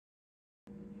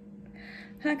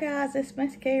Hi guys, it's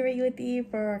Miss Carrie with you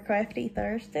for Crafty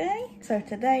Thursday. So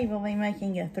today we'll be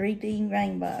making a 3D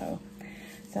rainbow.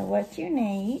 So what you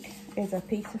need is a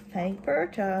piece of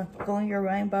paper to glue your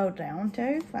rainbow down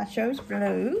to. I chose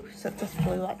blue, so it's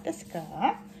blue like the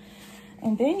sky.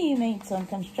 And then you need some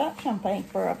construction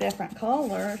paper of different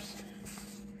colors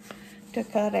to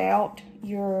cut out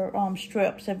your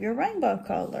strips of your rainbow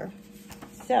color.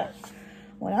 So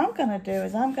what I'm going to do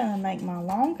is I'm going to make my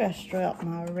longest strip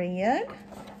my red.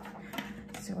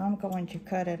 So I'm going to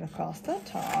cut it across the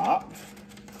top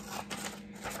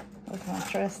with my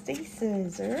trusty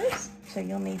scissors. So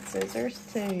you'll need scissors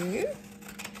too.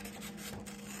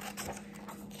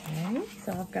 Okay,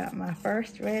 so I've got my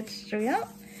first red strip.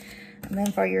 And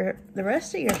then for the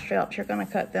rest of your strips, you're going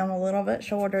to cut them a little bit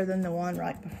shorter than the one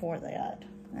right before that.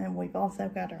 And we've also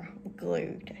got our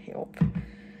glue to help.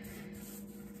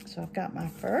 So I've got my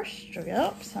first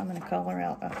strip, so I'm going to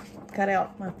cut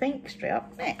out my pink strip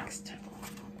next.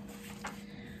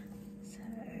 So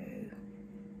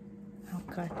I'll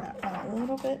cut that one a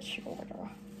little bit shorter.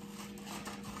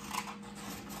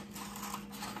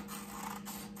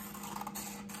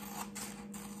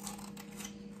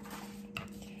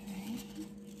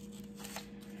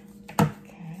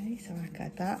 Okay, so I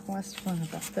got that. Let's run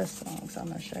about this long, so I'm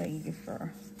going to show you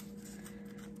for.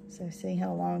 So see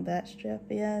how long that strip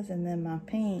is, and then my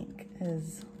pink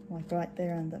is like right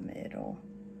there in the middle.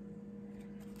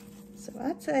 So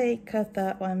I'd say cut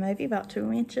that one maybe about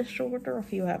 2 inches shorter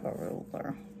if you have a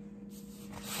ruler.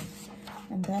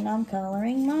 And then I'm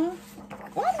coloring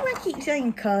why do I keep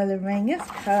saying coloring? It's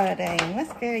cutting.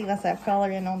 Let's have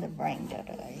coloring on the brain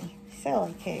today.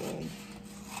 Silly Carrie.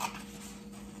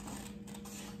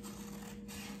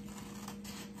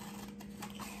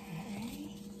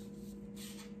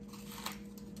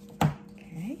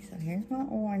 So here's my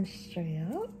orange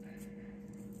strip.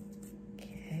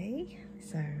 Okay,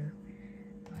 so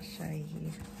I'll show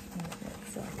you what it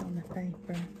looks like on the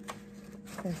paper.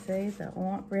 So see, the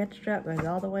red strip goes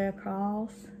all the way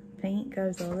across, pink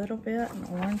goes a little bit, and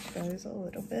orange goes a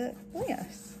little bit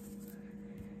less.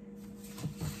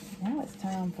 Now it's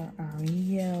time for our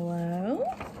yellow.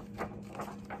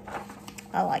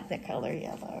 I like the color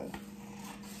yellow.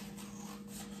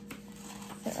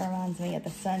 It reminds me of the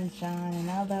sunshine, and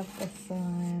I love the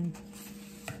sun.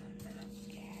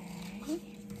 Okay.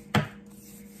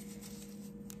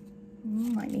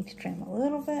 Might need to trim a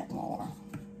little bit more.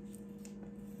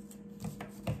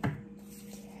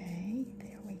 Okay,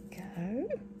 there we go.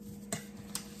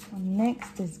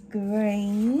 Next is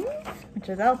green, which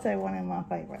is also one of my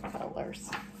favorite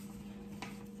colors.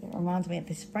 It reminds me of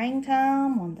the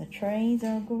springtime when the trees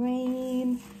are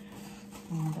green.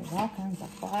 And there's all kinds of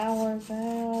flowers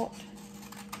out.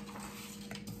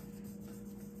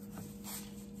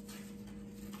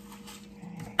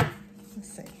 Okay, let's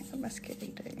see. What must Kitty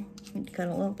do? Need to cut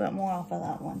a little bit more off of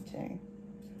that one too.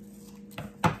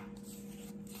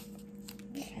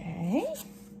 Okay.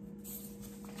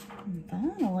 And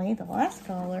finally, the last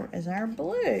color is our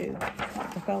blue.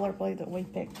 Like the color blue that we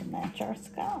picked to match our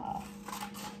sky.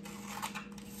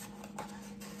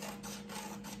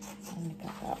 I'm going to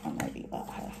cut that one maybe about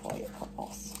halfway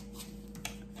across.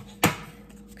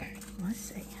 Okay, let's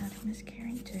see. How did Miss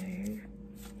Carrie do?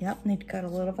 Yep, need to cut a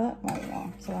little bit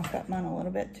more. So I cut mine a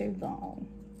little bit too long.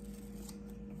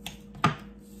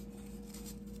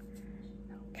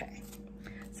 Okay,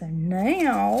 so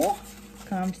now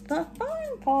comes the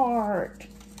fun part.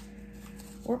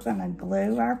 We're going to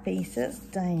glue our pieces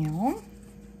down.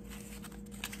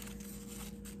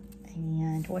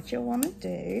 And what you'll want to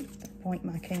do, point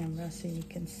my camera so you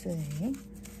can see,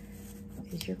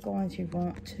 is you're going to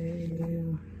want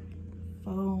to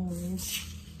fold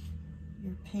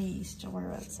your piece to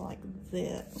where it's like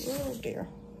this. Oh dear.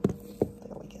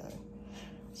 There we go.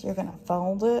 So you're going to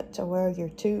fold it to where your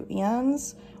two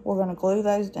ends, we're going to glue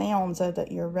those down so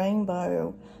that your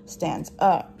rainbow stands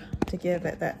up to give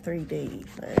it that 3D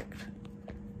effect.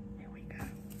 There we go.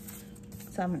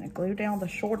 So I'm going to glue down the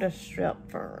shortest strip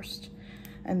first,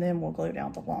 and then we'll glue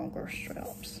down the longer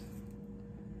strips.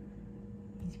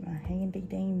 Use my handy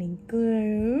dandy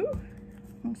glue.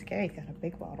 Oh, Carrie's got a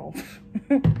big bottle.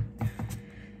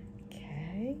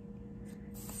 Okay,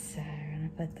 so I'm gonna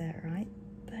put that right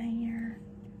there.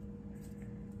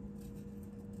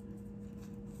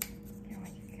 There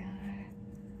we go.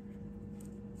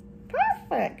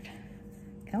 Perfect.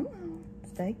 Come on,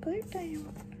 stay glued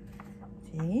down.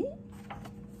 See?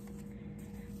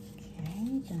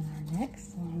 Then our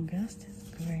next longest is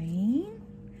green.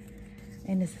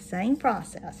 And it's the same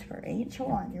process for each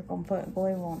one. You're going to put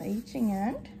glue on each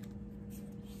end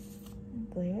and,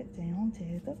 glue it down to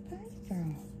the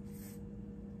paper.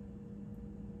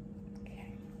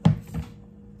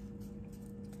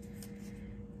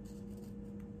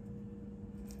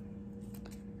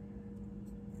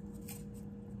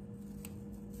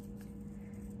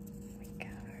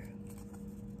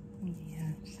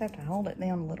 Just have to hold it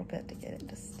down a little bit to get it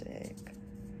to stick.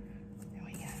 There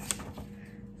we go.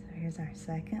 So here's our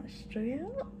second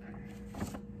strip.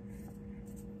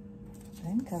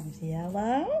 Then comes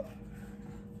yellow.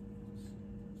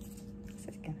 This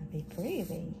is gonna be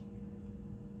pretty.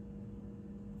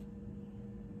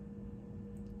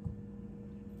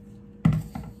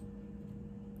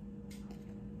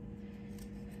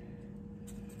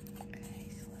 Okay,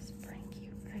 so let's bring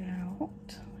you out.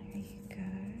 There you go.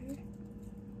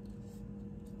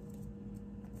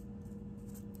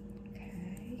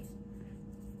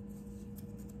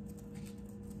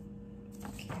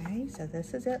 Okay, so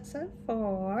this is it so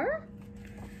far.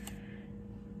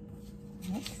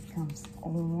 Next comes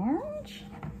orange.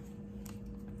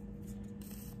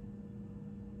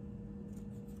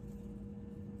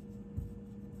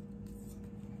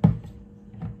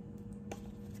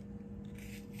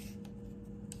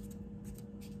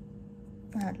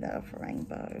 I love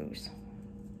rainbows.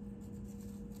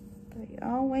 They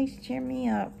always cheer me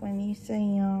up when you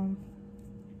see them.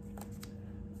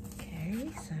 Okay,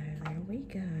 so there we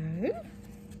go.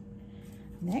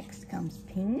 Next comes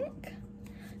pink.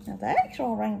 Now the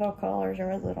actual rainbow colors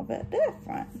are a little bit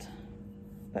different.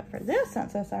 But for this,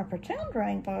 since it's our pretend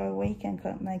rainbow, we can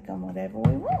make them whatever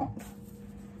we want.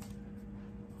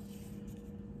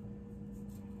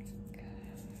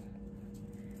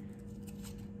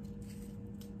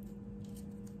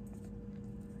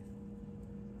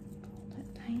 Hold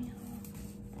it down.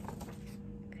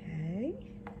 Okay.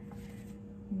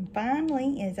 And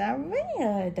finally is our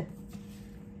red.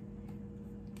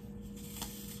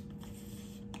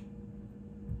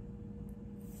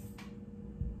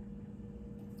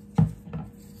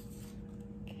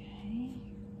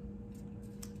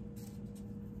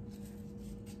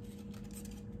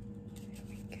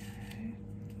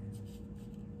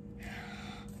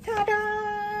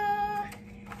 Ta-da!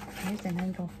 Here's an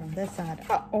angle from this side.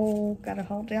 Uh-oh, gotta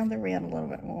hold down the red a little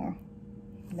bit more.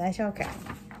 That's okay.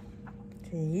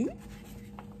 See?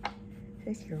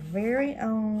 This is your very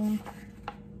own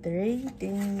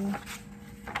 3D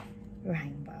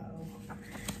rainbow.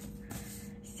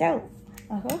 So,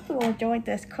 I hope you enjoyed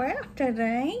this craft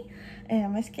today.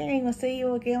 And Miss Carrie will see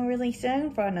you again really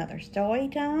soon for another story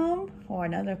time or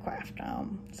another craft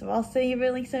time. So I'll see you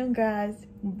really soon, guys.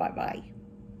 Bye-bye.